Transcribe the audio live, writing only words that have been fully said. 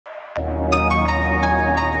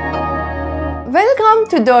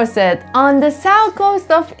Welcome to Dorset on the south coast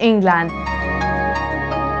of England.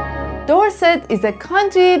 Dorset is a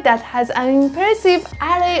country that has an impressive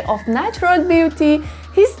array of natural beauty,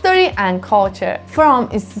 history and culture. From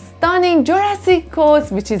its stunning Jurassic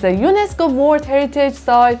Coast, which is a UNESCO World Heritage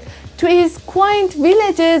Site, to its quaint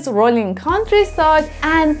villages, rolling countryside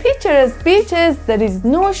and picturesque beaches, there is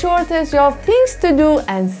no shortage of things to do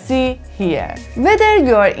and see here. Whether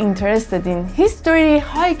you are interested in history,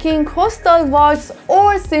 hiking, coastal walks,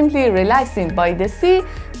 or simply relaxing by the sea,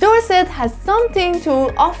 Dorset has something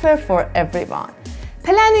to offer for everyone.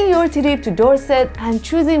 Planning your trip to Dorset and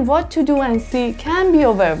choosing what to do and see can be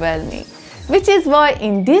overwhelming, which is why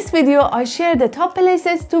in this video I share the top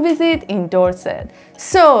places to visit in Dorset.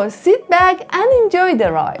 So sit back and enjoy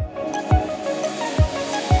the ride.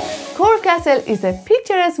 Corfe Castle is a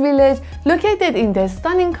picturesque village located in the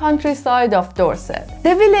stunning countryside of Dorset.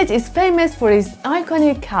 The village is famous for its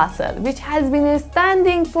iconic castle, which has been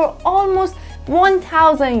standing for almost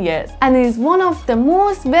 1,000 years and is one of the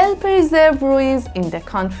most well-preserved ruins in the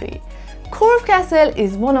country. Corfe Castle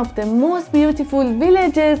is one of the most beautiful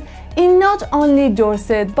villages in not only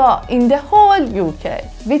Dorset but in the whole UK.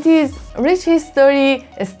 With its rich history,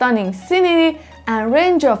 stunning scenery and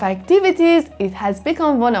range of activities, it has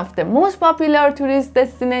become one of the most popular tourist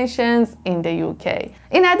destinations in the UK.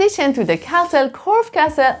 In addition to the castle, Corfe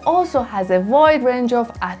Castle also has a wide range of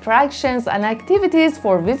attractions and activities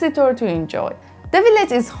for visitors to enjoy. The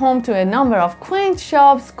village is home to a number of quaint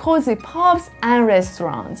shops, cozy pubs and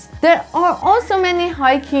restaurants. There are also many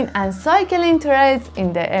hiking and cycling trails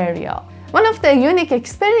in the area. One of the unique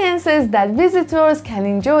experiences that visitors can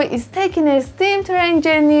enjoy is taking a steam train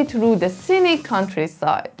journey through the scenic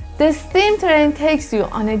countryside. The steam train takes you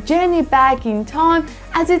on a journey back in time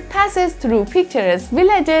as it passes through picturesque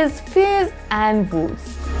villages, fields and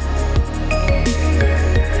woods.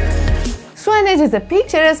 Swanage is a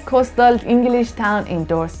picturesque coastal English town in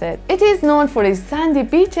Dorset. It is known for its sandy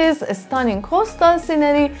beaches, stunning coastal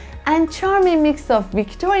scenery, and charming mix of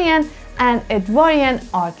Victorian and Edwardian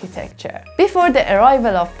architecture. Before the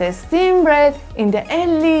arrival of the steamboat in the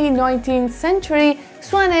early 19th century,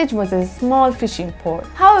 Swanage was a small fishing port.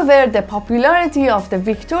 However, the popularity of the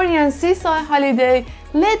Victorian seaside holiday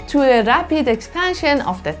led to a rapid expansion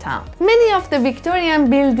of the town. Many of the Victorian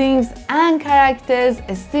buildings and characters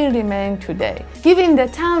still remain today, giving the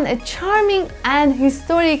town a charming and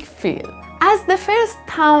historic feel. As the first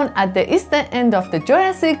town at the eastern end of the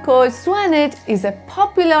Jurassic Coast, Swanage is a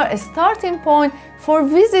popular starting point for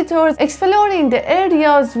visitors exploring the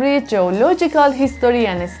area's rich geological history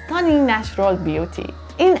and stunning natural beauty.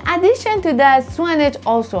 In addition to that, Swanage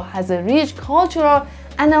also has a rich cultural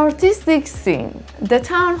and artistic scene. The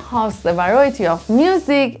town hosts a variety of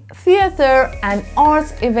music, theatre and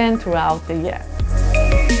arts events throughout the year.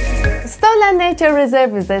 Studland Nature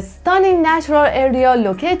Reserve is a stunning natural area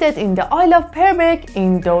located in the Isle of Purbeck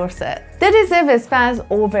in Dorset. The reserve spans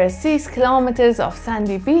over 6 kilometers of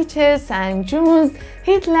sandy beaches, sand dunes,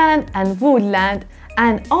 heathland and woodland,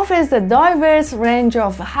 and offers a diverse range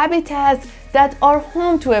of habitats that are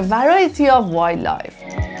home to a variety of wildlife.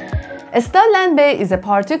 Studland Bay is a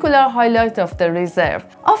particular highlight of the reserve,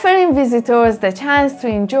 offering visitors the chance to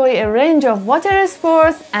enjoy a range of water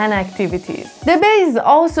sports and activities. The bay is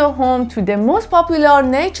also home to the most popular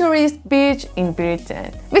naturist beach in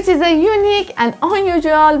Britain, which is a unique and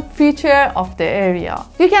unusual feature of the area.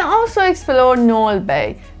 You can also explore Knoll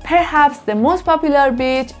Bay, perhaps the most popular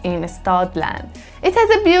beach in Studland. It has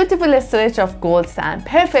a beautiful stretch of gold sand,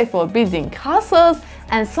 perfect for building castles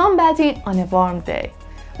and sunbathing on a warm day.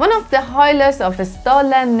 One of the highlights of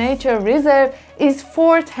Studland Nature Reserve is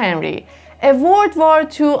Fort Henry, a World War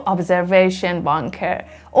II observation bunker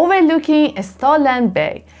overlooking Studland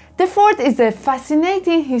Bay. The fort is a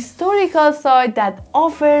fascinating historical site that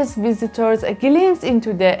offers visitors a glimpse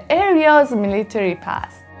into the area's military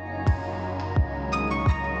past.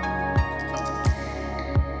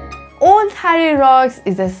 Old Harry Rocks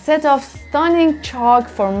is a set of stunning chalk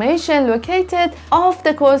formation located off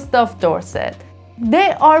the coast of Dorset.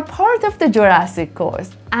 They are part of the Jurassic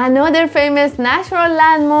Coast, another famous natural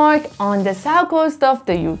landmark on the south coast of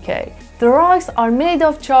the UK. The rocks are made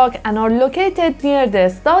of chalk and are located near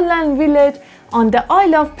the Studland village on the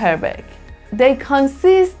Isle of Purbeck. They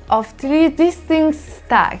consist of 3 distinct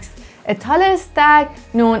stacks, a taller stack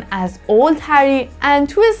known as Old Harry and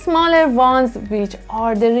 2 smaller ones which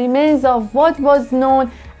are the remains of what was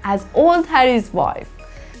known as Old Harry's wife.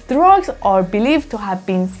 The rocks are believed to have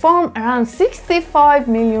been formed around 65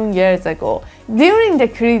 million years ago, during the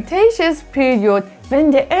Cretaceous period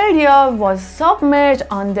when the area was submerged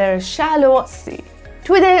under shallow sea.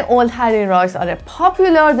 Today, Old Harry Rocks are a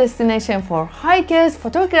popular destination for hikers,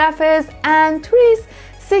 photographers, and tourists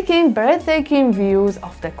seeking breathtaking views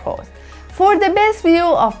of the coast. For the best view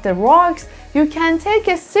of the rocks, you can take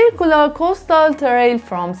a circular coastal trail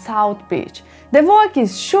from South Beach. The walk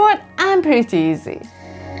is short and pretty easy.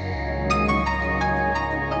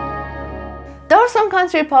 Durlston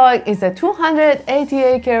Country Park is a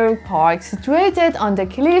 280-acre park situated on the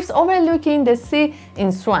cliffs overlooking the sea in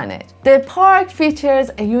Swanage. The park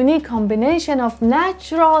features a unique combination of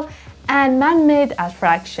natural and man-made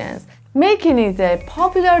attractions, making it a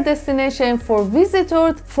popular destination for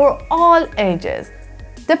visitors for all ages.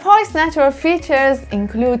 The park's natural features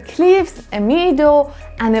include cliffs, a meadow,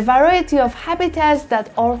 and a variety of habitats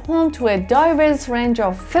that are home to a diverse range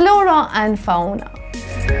of flora and fauna.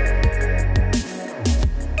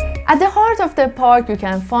 At the heart of the park, you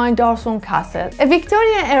can find Corfe Castle, a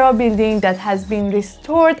Victorian-era building that has been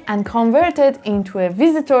restored and converted into a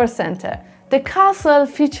visitor center. The castle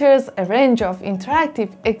features a range of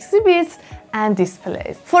interactive exhibits and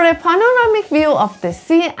displays. For a panoramic view of the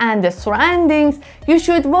sea and the surroundings, you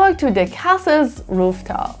should walk to the castle's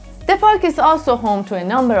rooftop. The park is also home to a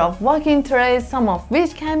number of walking trails, some of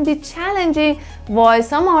which can be challenging, while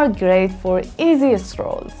some are great for easy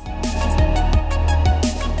strolls.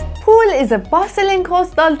 Poole is a bustling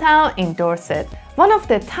coastal town in Dorset. One of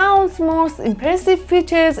the town's most impressive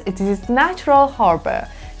features is its natural harbour,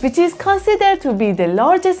 which is considered to be the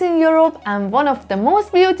largest in Europe and one of the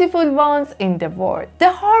most beautiful ones in the world.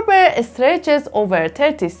 The harbour stretches over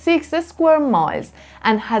 36 square miles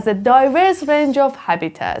and has a diverse range of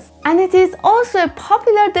habitats. And it is also a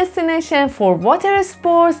popular destination for water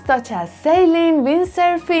sports such as sailing,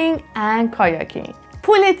 windsurfing, and kayaking.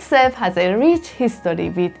 Poole itself has a rich history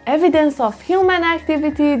with evidence of human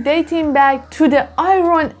activity dating back to the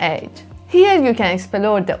Iron Age. Here you can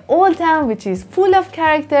explore the old town, which is full of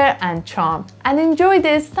character and charm, and enjoy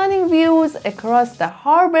the stunning views across the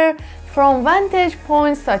harbour from vantage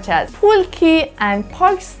points such as Poole Quay and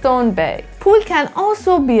Parkstone Bay. Poole can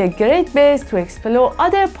also be a great base to explore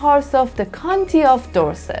other parts of the county of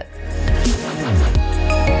Dorset.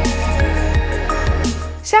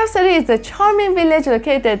 Shaftesbury is a charming village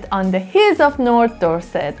located on the hills of North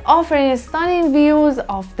Dorset, offering stunning views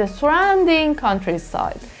of the surrounding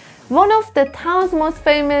countryside. One of the town's most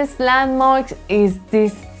famous landmarks is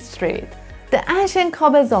this street. The ancient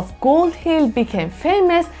cobbles of Gold Hill became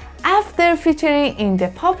famous after featuring in the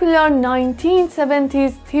popular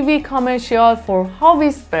 1970s TV commercial for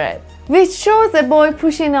Hovis bread, which shows a boy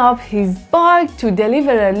pushing up his bike to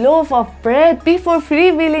deliver a loaf of bread before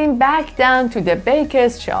freewheeling back down to the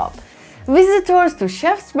baker's shop. Visitors to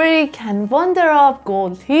Shaftesbury can wander up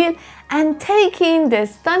Gold Hill and take in the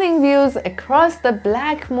stunning views across the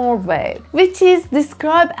Blackmore Vale, which is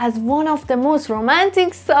described as one of the most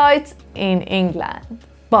romantic sights in England.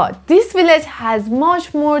 But this village has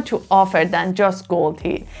much more to offer than just Gold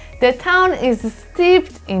Hill. The town is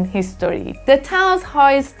steeped in history. The town's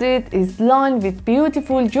high street is lined with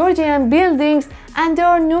beautiful Georgian buildings, and there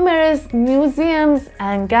are numerous museums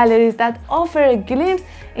and galleries that offer a glimpse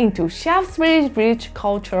into Shaftesbury's rich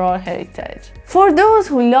cultural heritage. For those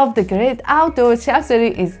who love the great outdoors,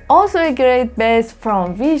 Shaftesbury is also a great base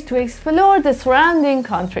from which to explore the surrounding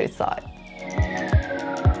countryside.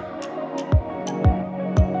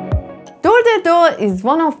 Durdle Door is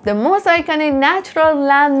one of the most iconic natural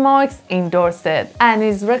landmarks in Dorset and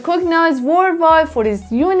is recognized worldwide for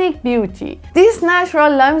its unique beauty. This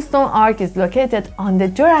natural limestone arch is located on the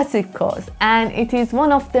Jurassic Coast, and it is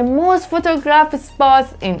one of the most photographed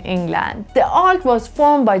spots in England. The arch was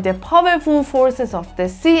formed by the powerful forces of the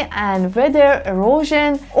sea and weather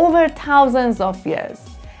erosion over thousands of years.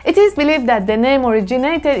 It is believed that the name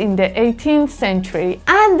originated in the 18th century,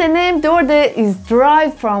 and the name Durdle is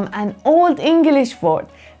derived from an Old English word,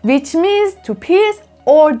 which means to pierce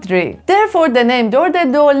or drill. Therefore, the name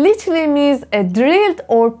Durdle Door literally means a drilled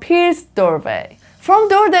or pierced doorway. From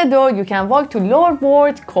Durdle Door, you can walk to Lord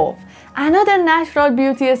Ward Cove, another natural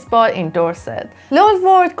beauty spot in Dorset. Lord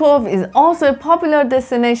Ward Cove is also a popular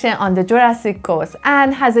destination on the Jurassic Coast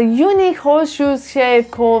and has a unique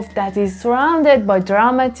horseshoe-shaped cove that is surrounded by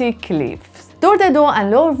dramatic cliffs. Durdle Door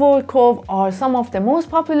and Lord Ward Cove are some of the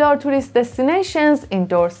most popular tourist destinations in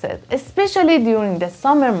Dorset, especially during the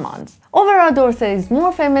summer months. Overall, Dorset is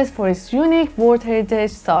more famous for its unique World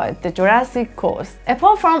Heritage Site, the Jurassic Coast.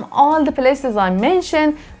 Apart from all the places I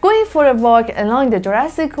mentioned, going for a walk along the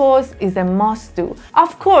Jurassic Coast is a must-do.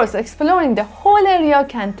 Of course, exploring the whole area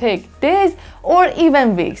can take days or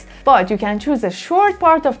even weeks, but you can choose a short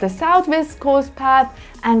part of the Southwest Coast path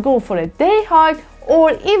and go for a day hike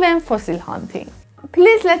or even fossil hunting.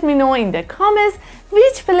 Please let me know in the comments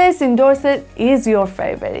which place in Dorset is your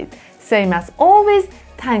favorite. Same as always,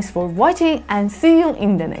 thanks for watching and see you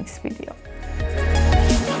in the next video.